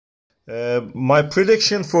My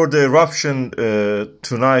prediction for the eruption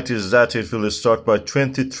tonight is that it will start by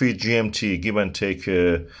 23 GMT, give and take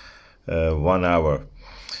 1 hour.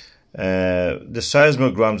 The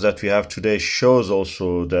seismograms that we have today shows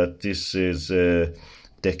also that this is the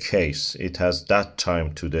case. It has that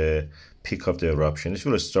time to the peak of the eruption. It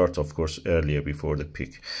will start, of course, earlier before the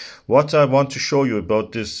peak. What I want to show you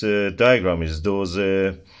about this diagram is those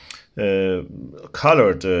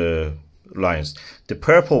colored lines. The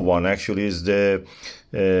purple one actually is the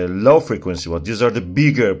low frequency one. These are the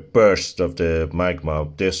bigger bursts of the magma.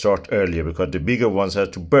 They start earlier because the bigger ones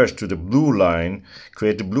have to burst to the blue line,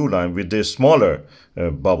 create the blue line with the smaller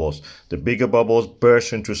bubbles. The bigger bubbles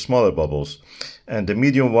burst into smaller bubbles, and the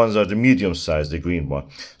medium ones are the medium size, the green one.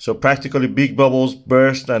 So practically big bubbles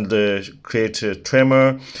burst and create a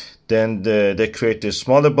tremor. Then they create the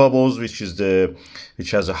smaller bubbles, which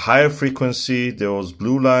has a higher frequency, those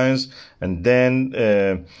blue lines, and then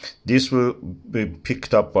this will be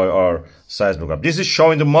picked up by our seismogram. This is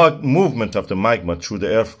showing the movement of the magma through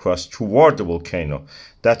the earth crust toward the volcano.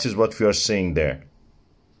 That is what we are seeing there.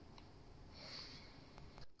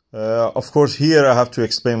 Of course, here I have to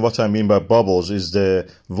explain what I mean by bubbles is the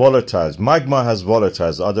volatiles. Magma has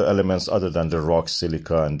volatiles, other elements other than the rock,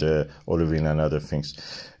 silica, and olivine and other things.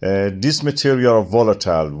 This material are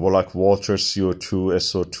volatile, like water, CO2,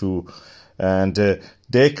 SO2, and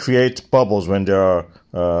they create bubbles when they are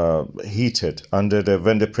heated. When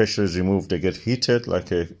the pressure is removed, they get heated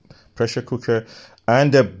like a pressure cooker,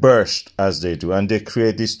 and they burst as they do, and they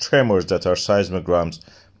create these tremors that our seismograms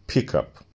pick up.